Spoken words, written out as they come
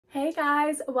Hey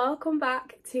guys, welcome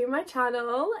back to my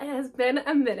channel. It has been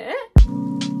a minute.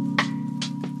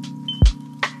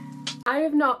 I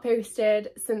have not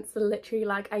posted since literally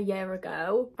like a year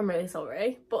ago. I'm really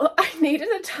sorry, but I needed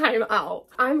a time out.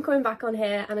 I'm coming back on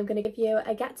here and I'm going to give you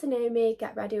a get to know me,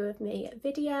 get ready with me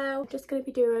video. I'm just going to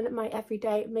be doing my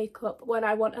everyday makeup when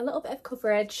I want a little bit of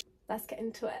coverage. Let's get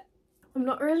into it. I'm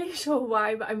not really sure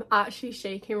why, but I'm actually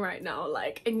shaking right now,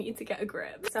 like I need to get a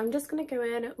grip. So I'm just going to go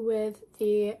in with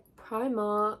the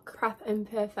Primark Prep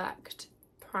Imperfect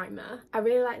primer. I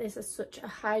really like this as such a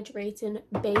hydrating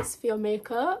base for your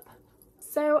makeup.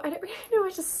 So I don't really know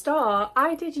where to start.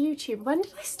 I did YouTube. When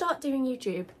did I start doing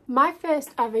YouTube? My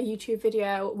first ever YouTube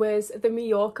video was the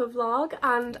Mallorca vlog,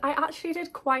 and I actually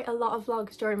did quite a lot of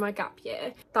vlogs during my gap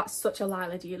year. That's such a lie,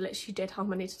 Lydia. You literally did. How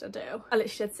many did I do? I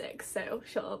literally did 6, so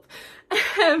shut up.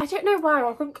 I don't know why.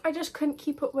 I think I just couldn't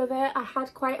keep up with it. I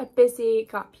had quite a busy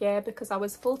gap year because I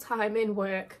was full-time in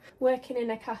work, working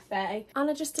in a cafe, and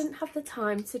I just didn't have the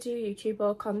time to do YouTube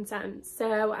or content.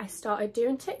 So I started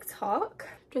doing TikTok.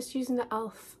 Just using the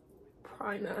e.l.f.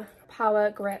 primer, Power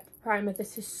Grip primer.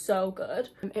 This is so good.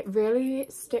 It really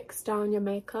sticks down your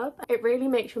makeup. It really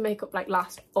makes your makeup like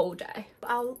last all day.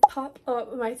 I'll pop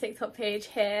up my TikTok page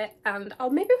here and I'll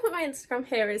maybe put my Instagram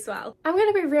here as well. I'm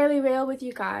gonna be really real with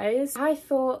you guys. I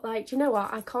thought, like, do you know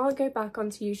what? I can't go back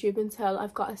onto YouTube until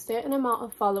I've got a certain amount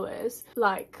of followers,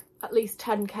 like at least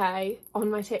 10k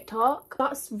on my TikTok.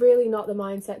 That's really not the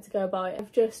mindset to go about it.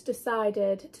 I've just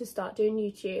decided to start doing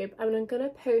YouTube and I'm gonna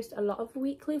post a lot of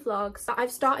weekly vlogs that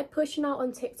I've started pushing out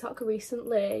on TikTok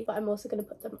recently, but I'm also gonna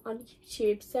put them on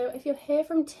YouTube. So if you're here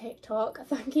from TikTok,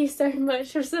 thank you so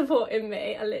much for supporting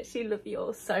me. I literally love you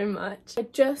all so much. I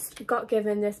just got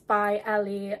given this by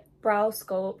Ellie brow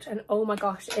sculpt, and oh my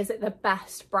gosh, is it the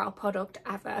best brow product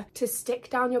ever to stick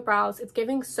down your brows. It's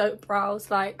giving soap brows.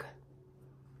 Like,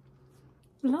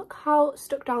 look how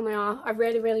stuck down they are. I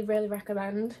really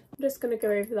recommend. I'm just gonna go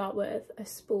over that with a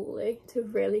spoolie to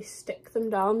really stick them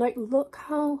down. Like, look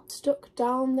how stuck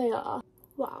down they are.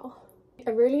 Wow. I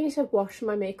really need to wash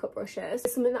my makeup brushes.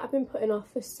 It's something that I've been putting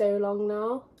off for so long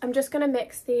now. I'm just gonna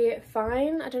mix the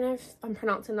fine, I don't know if I'm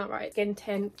pronouncing that right, skin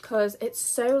tint, because it's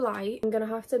so light. I'm gonna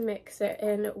have to mix it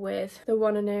in with the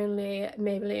one and only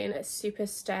Maybelline Super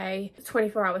Stay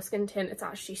 24-hour skin tint. It's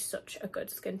actually such a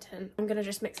good skin tint. I'm gonna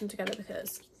just mix them together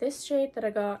because this shade that I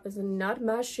got is not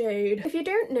my shade. If you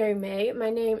don't know me,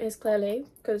 my name is clearly,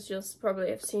 because you'll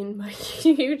probably have seen my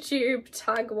YouTube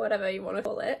tag, whatever you want to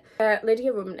call it,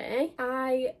 Lydia Rumney.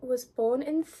 I was born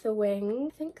in Thwing.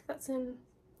 I think that's in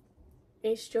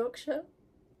East Yorkshire.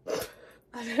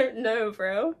 I don't know,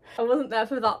 bro. I wasn't there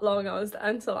for that long. I was there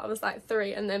until I was like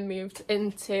 3 and then moved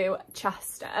into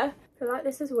Chester. I feel like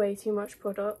this is way too much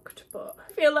product, but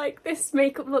I feel like this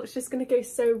makeup look's just gonna go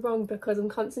so wrong because I'm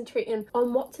concentrating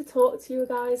on what to talk to you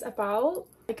guys about.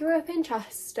 I grew up in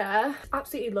Chester.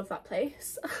 Absolutely love that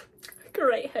place.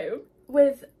 Great home.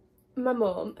 With my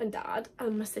mum and dad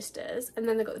and my sisters, and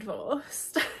then they got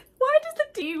divorced. Why does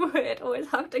the D word always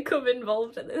have to come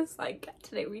involved in this, like, get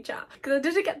to know me chat? Because I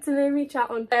did a get to know me chat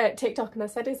on TikTok and I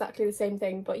said exactly the same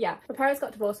thing. But yeah, my parents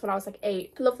got divorced when I was like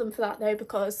 8. I love them for that though,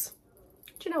 because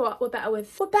do you know what, we're better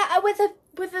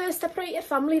with a separated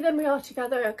family than we are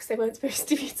together, because they weren't supposed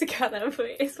to be together, but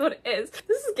it's what it is.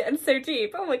 This is getting so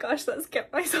deep. Oh my gosh, let's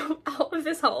get myself out of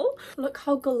this hole. Look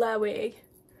how glowy.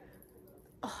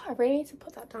 Oh, I really need to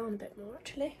put that down a bit more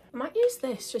actually. I might use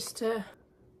this just to...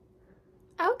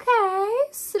 Okay,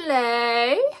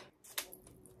 slay.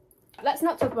 Let's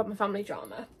not talk about my family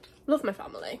drama. Love my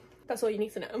family. That's all you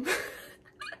need to know.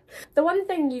 The one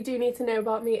thing you do need to know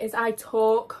about me is I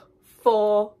talk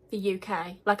for the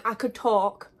UK. Like, I could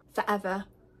talk forever.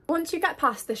 Once you get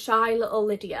past the shy little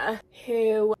Lydia,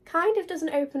 who kind of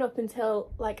doesn't open up until,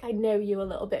 like, I know you a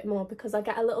little bit more, because I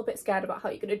get a little bit scared about how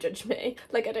you're gonna judge me.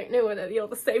 Like, I don't know whether you're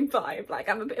the same vibe. Like,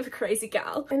 I'm a bit of a crazy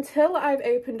gal. Until I've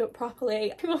opened up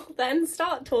properly, I will then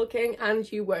start talking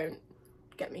and you won't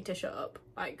get me to shut up.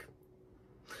 Like,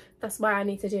 that's why I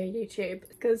need to do YouTube,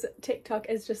 because TikTok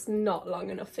is just not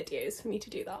long enough videos for me to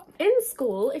do that. In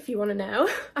school, if you want to know,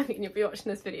 I mean, you'll be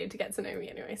watching this video to get to know me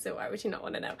anyway, so why would you not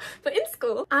want to know? But in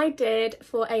school, I did,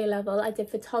 for A-level, I did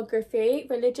photography,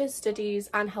 religious studies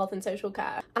and health and social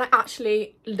care. And I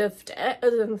actually loved it,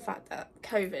 other than the fact that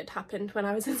COVID happened when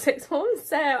I was in 6th form,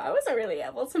 so I wasn't really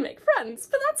able to make friends,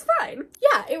 but that's fine.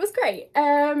 Yeah, it was great.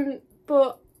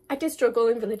 But I did struggle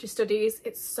in religious studies.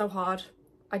 It's so hard.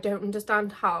 I don't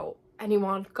understand how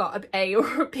anyone got an A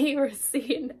or a B or a C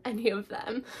in any of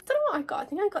them. I don't know what I got. I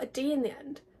think I got a D in the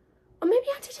end. Or maybe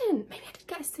I didn't. Maybe I did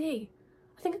get a C.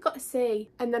 I think I got a C.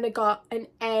 And then I got an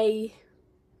A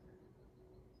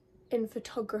in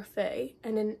photography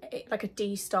and in like a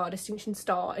distinction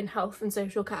star in health and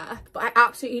social care, but I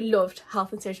absolutely loved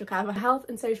health and social care. My health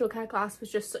and social care class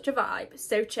was just such a vibe,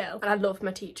 so chill, and I loved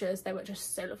my teachers. They were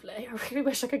just so lovely. I really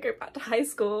wish I could go back to high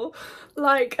school.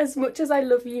 Like, as much as I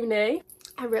love uni,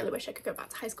 I really wish I could go back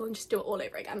to high school and just do it all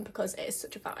over again, because it is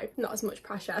such a vibe, not as much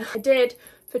pressure. I did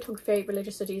photography,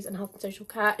 religious studies and health and social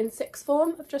care in sixth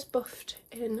form. I've just buffed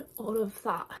in all of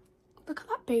that. Look at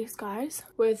that base, guys,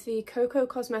 with the Xoxo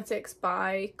Cosmetics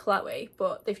by Chloe,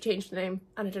 but they've changed the name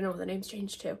and I don't know what the name's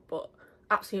changed to, but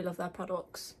absolutely love their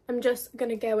products. I'm just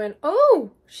gonna go in,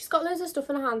 oh, she's got loads of stuff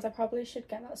in her hands. I probably should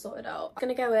get that sorted out. I'm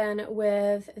gonna go in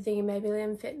with the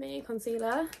Maybelline Fit Me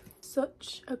concealer.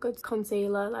 Such a good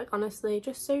concealer, like honestly,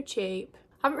 just so cheap.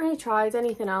 I haven't really tried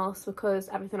anything else because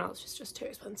everything else is just too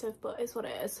expensive, but it's what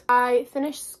it is. I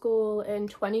finished school in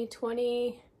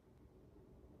 2020.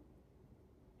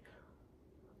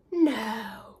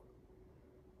 No,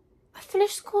 I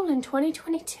finished school in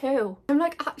 2022. I'm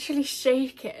like actually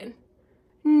shaking.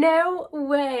 No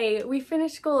way. We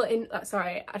finished school in,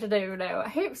 sorry, I don't even know. I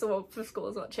hope someone from school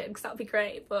is watching because that'd be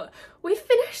great, but we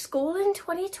finished school in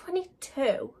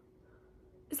 2022.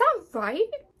 Is that right?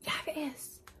 Yeah, it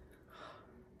is.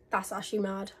 That's actually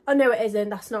mad. Oh no, it isn't.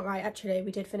 That's not right. Actually,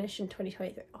 we did finish in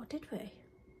 2023. Oh, did we?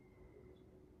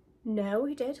 No,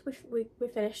 we did. We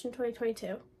finished in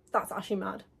 2022. That's actually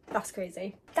mad. That's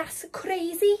crazy. That's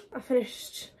crazy. I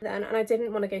finished then and I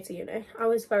didn't want to go to uni. I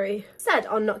was very set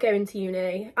on not going to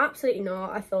uni. Absolutely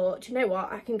not. I thought, you know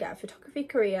what, I can get a photography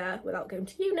career without going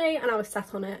to uni, and I was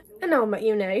set on it. And now I'm at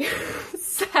uni.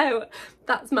 So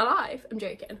that's my life. I'm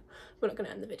joking. We're not going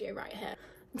to end the video right here.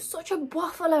 I'm such a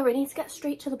waffler. I need to get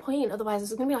straight to the point, otherwise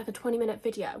this is going to be like a 20-minute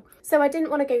video. So I didn't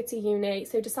want to go to uni,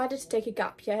 so decided to take a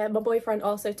gap year. My boyfriend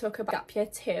also took a gap year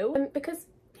too, because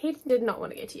he did not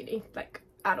want to go to uni, like,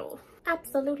 at all.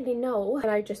 Absolutely no.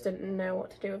 And I just didn't know what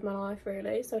to do with my life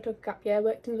really, so I took a gap year,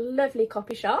 worked in a lovely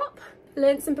coffee shop,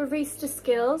 learned some barista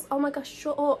skills. Oh my gosh,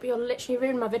 shut up, you're literally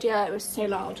ruining my video, it was so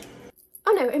loud.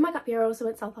 Oh no, in my gap year I also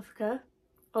went to South Africa.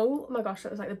 Oh my gosh,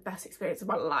 that was like the best experience of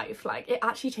my life. Like, it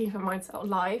actually changed my mindset on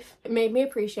life. It made me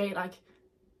appreciate like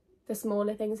the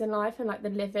smaller things in life and like the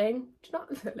living, not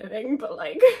the living, but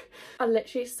like I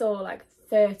literally saw like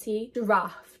 30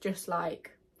 giraffe just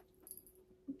like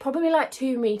probably like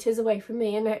 2 meters away from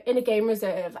me in a game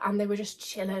reserve, and they were just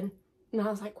chilling, and I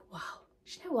was like, wow,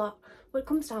 you know what, when it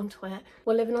comes down to it,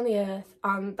 we're living on the earth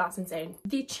and that's insane.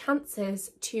 The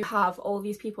chances to have all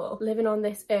these people living on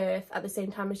this earth at the same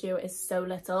time as you is so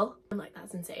little. I'm like,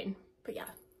 that's insane. But yeah,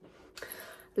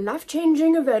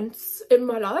 life-changing events in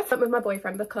my life. I went with my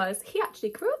boyfriend because he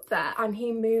actually grew up there and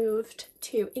he moved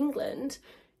to England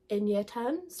in year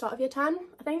 10, start of year 10,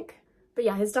 I think. But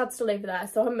yeah, his dad's still over there,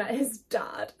 so I met his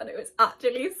dad and it was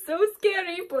actually so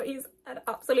scary, but he's an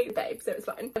absolute babe, so it was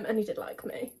fine. And he did like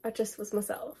me. I just was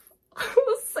myself. I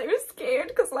was so scared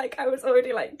because like I was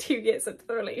already like 2 years into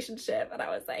the relationship, and I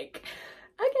was like,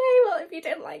 okay, well, if you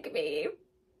didn't like me,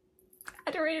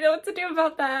 I don't really know what to do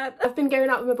about that. I've been going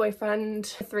out with my boyfriend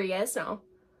for 3 years now.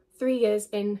 3 years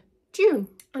in June,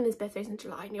 and his birthday's in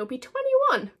July and he'll be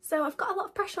 21. So I've got a lot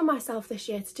of pressure on myself this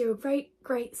year to do a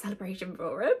great celebration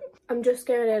for him. I'm just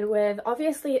going in with,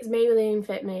 obviously it's Maybelline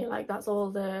Fit Me, like that's all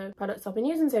the products I've been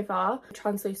using so far.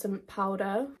 Translucent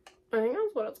powder, I think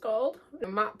that's what it's called.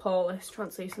 Matte polish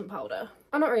translucent powder.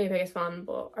 I'm not really the biggest fan,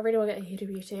 but I really want to get a Huda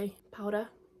Beauty powder.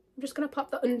 I'm just going to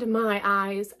pop that under my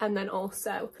eyes and then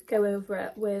also go over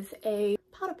it with a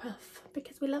powder puff,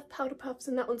 because we love powder puffs,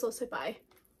 and that one's also by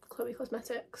Chloe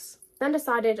Cosmetics. Then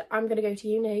decided I'm going to go to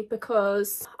uni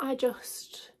because I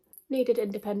just needed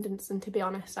independence, and to be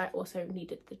honest, I also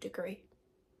needed the degree.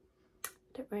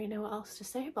 Don't really know what else to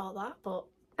say about that, but...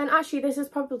 And actually this is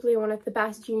probably one of the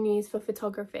best unis for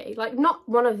photography. Like, not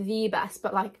one of the best,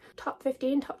 but like top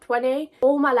 15, top 20.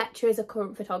 All my lecturers are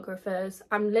current photographers.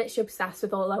 I'm literally obsessed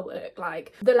with all their work.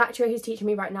 Like, the lecturer who's teaching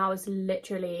me right now has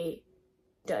literally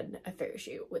done a photo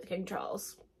shoot with King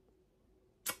Charles.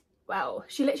 Well,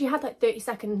 she literally had like 30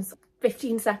 seconds,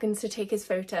 15 seconds to take his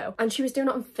photo, and she was doing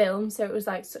it on film, so it was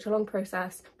like such a long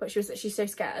process, but she's so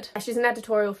scared. She's an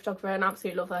editorial photographer and I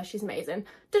absolutely love her. She's amazing.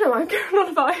 Don't know why I'm going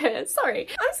on about her, sorry.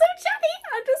 I'm so chatty,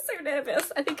 I'm just so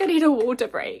nervous. I think I need a water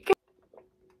break.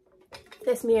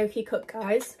 This gnocchi cook,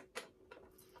 guys,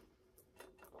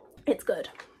 it's good.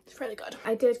 It's really good.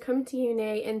 I did come to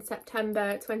uni in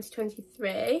September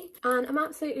 2023 and I'm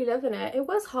absolutely loving it. It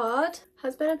was hard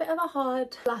has been a bit of a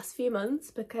hard last few months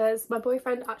because my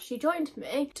boyfriend actually joined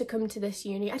me to come to this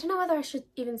uni. I don't know whether I should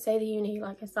even say the uni,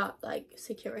 like is that like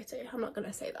security? I'm not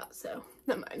gonna say that, so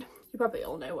never mind. You probably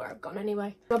all know where I've gone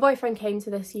anyway. My boyfriend came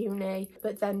to this uni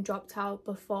but then dropped out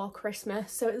before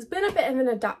Christmas, so it's been a bit of an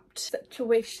adapt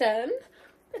situation.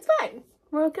 It's fine.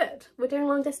 We're all good. We're doing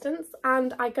long distance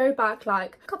and I go back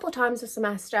like a couple of times a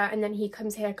semester and then he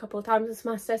comes here a couple of times a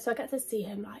semester, so I get to see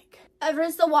him like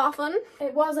every so often.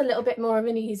 It was a little bit more of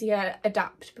an easier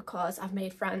adapt because I've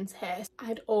made friends here.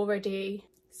 I'd already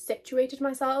situated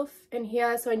myself in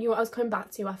here, so I knew what I was coming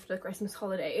back to after the Christmas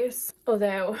holidays.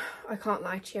 Although I can't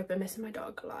lie to you, I've been missing my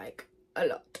dog like a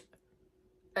lot.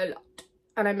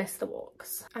 And I miss the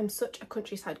walks. I'm such a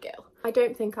countryside girl. I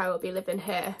don't think I will be living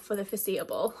here for the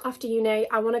foreseeable. After uni,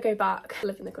 I want to go back,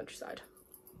 live in the countryside.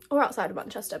 Or outside of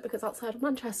Manchester, because outside of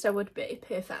Manchester would be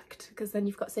perfect, because then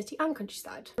you've got city and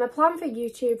countryside. My plan for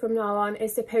YouTube from now on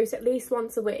is to post at least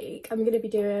once a week. I'm going to be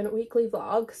doing weekly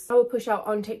vlogs. I will push out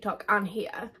on TikTok and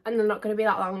here, and they're not going to be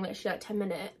that long, literally like 10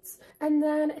 minutes. And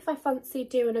then if I fancy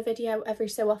doing a video every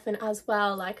so often as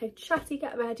well, like a chatty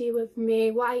get ready with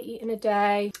me, what I eat in a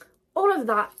day, all of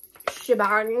that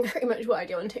shebang. Pretty much what I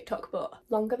do on TikTok, but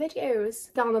longer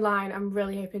videos. Down the line, I'm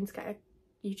really hoping to get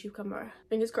a YouTube camera.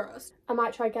 Fingers crossed. I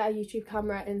might try get a YouTube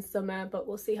camera in summer, but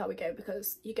we'll see how we go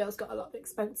because you girls got a lot of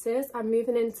expenses. I'm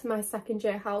moving into my second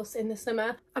year house in the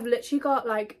summer. I've literally got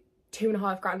like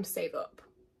 £2.5 grand to save up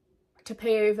to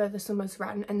pay over the summer's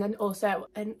rent and then also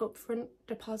an upfront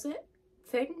deposit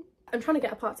thing. I'm trying to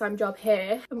get a part-time job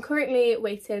here. I'm currently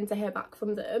waiting to hear back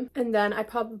from them, and then I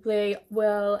probably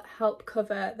will help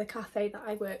cover the cafe that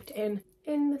I worked in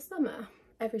the summer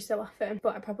every so often,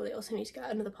 but I probably also need to get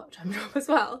another part-time job as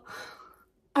well.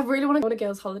 I really want to go on a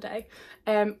girls' holiday.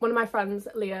 One of my friends,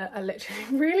 Leah, I literally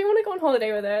really want to go on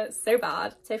holiday with her so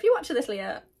bad. So if you're watching this,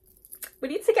 Leah, we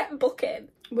need to get booking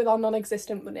with our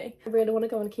non-existent money. I really want to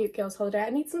go on a cute girls' holiday. I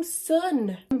need some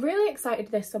sun. I'm really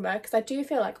excited this summer because I do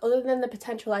feel like, other than the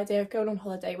potential idea of going on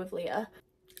holiday with Leah,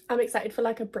 I'm excited for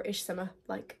like a British summer.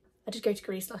 Like, I did go to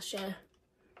Greece last year.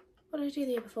 What did I do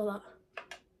the year before that?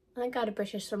 I think I had a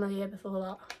British summer the year before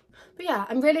that. But yeah,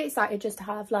 I'm really excited just to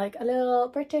have like a little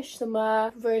British summer.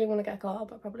 I really want to get a car,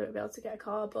 but I probably won't be able to get a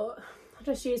car, but I'll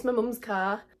just use my mum's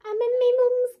car. I'm in my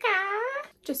mum's car.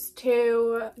 Just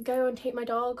to go and take my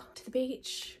dog to the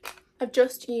beach. I've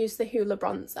just used the Hoola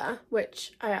bronzer,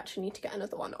 which I actually need to get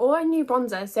another one, or a new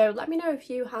bronzer, so let me know if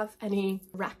you have any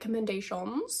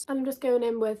recommendations. And I'm just going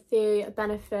in with the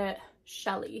Benefit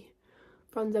Shelly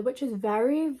bronzer, which is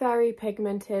very, very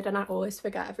pigmented, and I always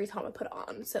forget every time I put it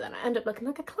on, so then I end up looking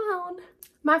like a clown.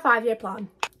 My 5-year plan.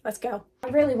 Let's go. I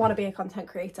really want to be a content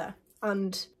creator,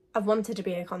 and I've wanted to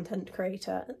be a content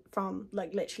creator from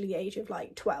like literally the age of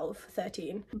like 12,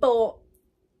 13, but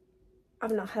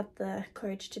I've not had the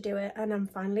courage to do it, and I'm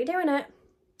finally doing it.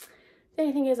 The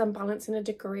only thing is I'm balancing a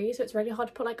degree, so it's really hard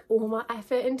to put like all my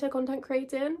effort into content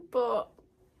creating, but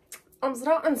I'm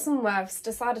starting somewhere. I've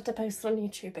decided to post on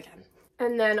YouTube again.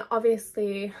 And then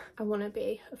obviously I want to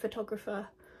be a photographer,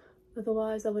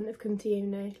 otherwise I wouldn't have come to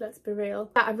uni, let's be real.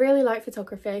 I really like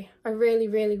photography. I really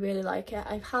like it.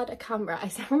 I've had a camera.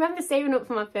 I remember saving up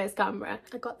for my first camera.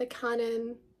 I got the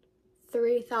Canon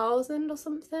 3000 or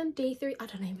something, D3, I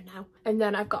don't even know. And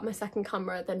then I've got my second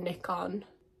camera, the Nikon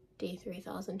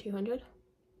D3200.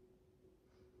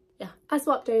 Yeah, I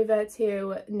swapped over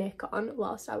to Nikon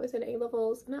whilst I was in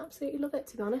A-levels and I absolutely love it,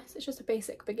 to be honest. It's just a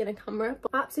basic beginner camera, but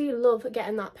I absolutely love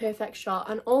getting that perfect shot.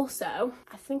 And also,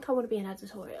 I think I want to be an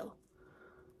editorial.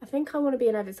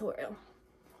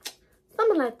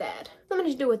 Something like that.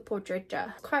 Something to do with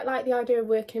portraiture. Quite like the idea of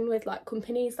working with like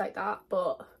companies like that,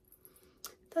 but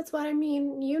that's what I'm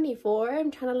in uni for. I'm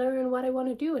trying to learn what I want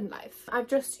to do in life. I've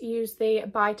just used the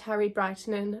By Terry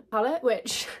Brightening palette,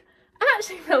 which I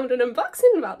actually filmed an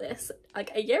unboxing about this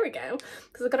like a year ago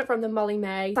because I got it from the Molly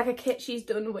May. It's like a kit she's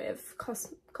done with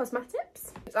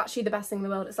cosmetics. It's actually the best thing in the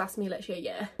world. It's lasted me literally a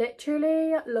year.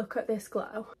 Literally, look at this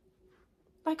glow.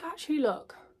 Like, actually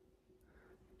look.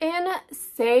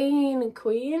 Insane,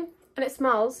 queen. And it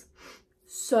smells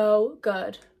so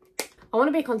good. I want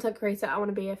to be a content creator. I want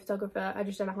to be a photographer. I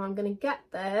just don't know how I'm going to get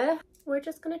there. We're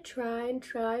just going to try.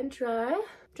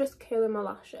 Just curling my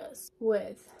lashes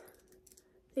with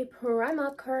the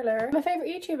Primer curler. My favourite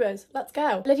YouTubers, let's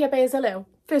go. Lydia Basilou,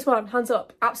 first one, hands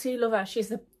up. Absolutely love her. She's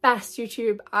the best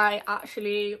YouTube.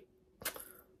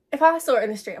 If I saw her in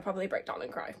the street, I'd probably break down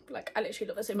and cry. Like, I literally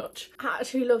love her so much. I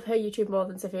actually love her YouTube more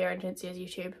than Sophia and Jincia's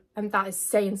YouTube. And that is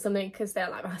saying something because they're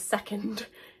like my second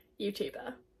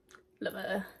YouTuber. Love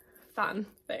her. fan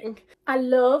thing. I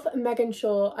love Megan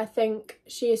Shaw. I think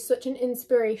she is such an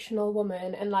inspirational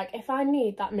woman, and like if I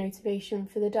need that motivation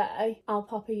for the day, I'll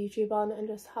pop her YouTube on and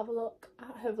just have a look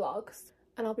at her vlogs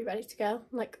and I'll be ready to go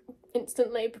like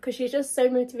instantly, because she's just so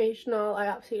motivational. I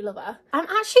absolutely love her. I'm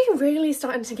actually really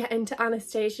starting to get into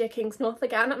Anastasia Kingsnorth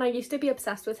again, and I used to be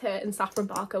obsessed with her in Saffron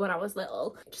Barker when I was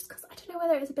little, just because I don't know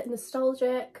whether it was a bit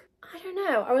nostalgic. I don't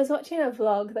know. I was watching a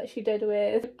vlog that she did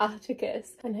with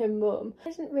Atticus and her mum. I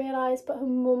didn't realise, but her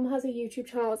mum has a YouTube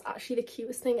channel. It's actually the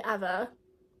cutest thing ever.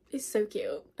 It's so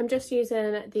cute. I'm just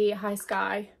using the High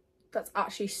Sky. That's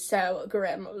actually so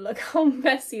grim. Look how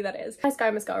messy that is. High Sky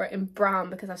mascara in brown,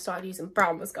 because I've started using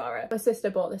brown mascara. My sister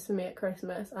bought this for me at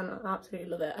Christmas and I absolutely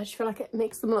love it. I just feel like it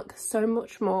makes them look so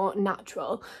much more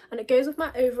natural, and it goes with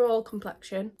my overall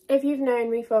complexion. If you've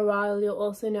known me for a while, you'll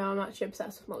also know I'm actually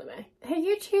obsessed with Molly May. Her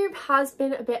YouTube has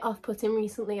been a bit off-putting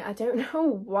recently. I don't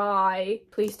know why.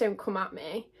 Please don't come at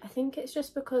me. I think it's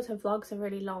just because her vlogs are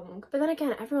really long. But then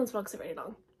again, everyone's vlogs are really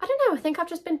long. I don't know, I think I've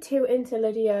just been too into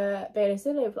Lydia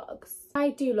Bailey-Zillo vlogs. I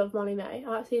do love Molly May.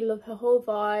 I absolutely love her whole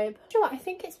vibe. You know what, I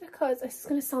think it's because, this is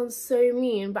going to sound so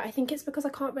mean, but I think it's because I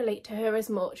can't relate to her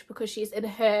as much because she's in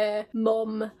her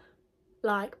mum,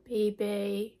 like,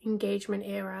 baby engagement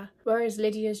era. Whereas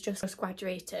Lydia's just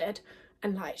graduated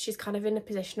and, like, she's kind of in a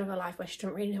position of her life where she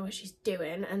doesn't really know what she's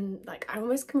doing, and, like, I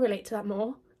almost can relate to that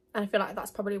more. And I feel like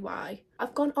that's probably why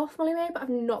I've gone off Molly May, but I've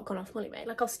not gone off Molly May.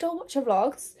 Like, I'll still watch her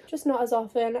vlogs, just not as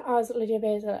often as Lydia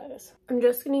Bailey-Zillo's. I'm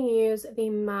just going to use the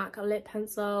MAC lip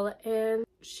pencil in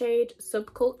shade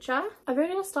Subculture. I've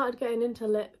really just started getting into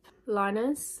lip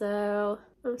liners, so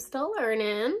I'm still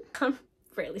learning. I'm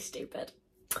really stupid.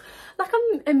 Like,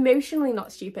 I'm emotionally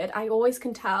not stupid. I always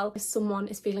can tell if someone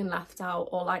is feeling left out,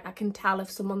 or like I can tell if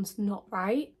someone's not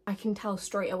right. I can tell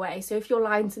straight away. So if you're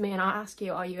lying to me and I ask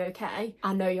you, are you okay?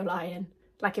 I know you're lying.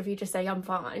 Like, if you just say I'm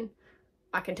fine,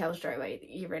 I can tell straight away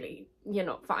that you're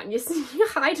not fine. You're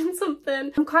hiding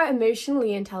something. I'm quite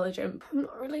emotionally intelligent. I'm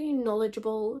not really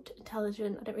knowledgeable,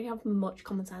 intelligent. I don't really have much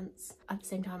common sense. At the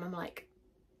same time, I'm like,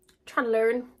 trying to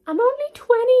learn. I'm only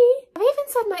 20. Have I even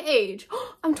said my age?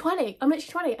 I'm 20. I'm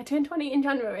literally 20. I turned 20 in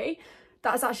January.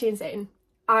 That's actually insane.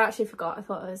 I actually forgot. I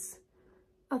thought I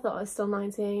was still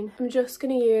 19. I'm just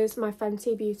gonna use my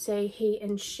Fenty Beauty Heat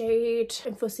and Shade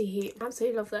in Fussy Heat. I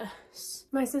absolutely love this.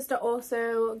 My sister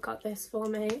also got this for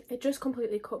me. It just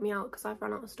completely cut me out because I've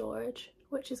run out of storage,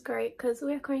 which is great because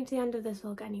we're coming to the end of this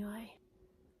vlog anyway.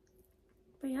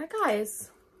 But yeah, guys.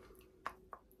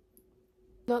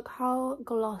 Look how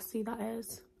glossy that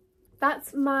is.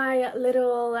 That's my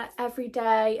little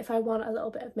everyday, if I want a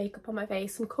little bit of makeup on my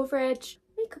face, some coverage,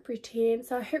 makeup routine.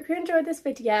 So I hope you enjoyed this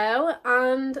video,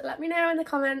 and let me know in the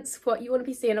comments what you want to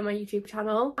be seeing on my YouTube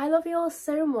channel. I love you all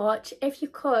so much. If you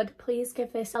could, please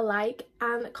give this a like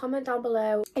and comment down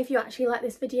below if you actually like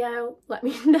this video. Let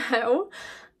me know,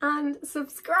 and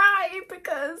subscribe,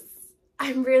 because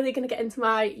I'm really going to get into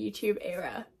my YouTube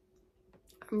era.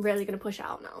 I'm really going to push it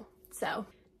out now. So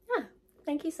yeah,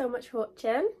 thank you so much for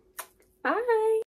watching. Bye.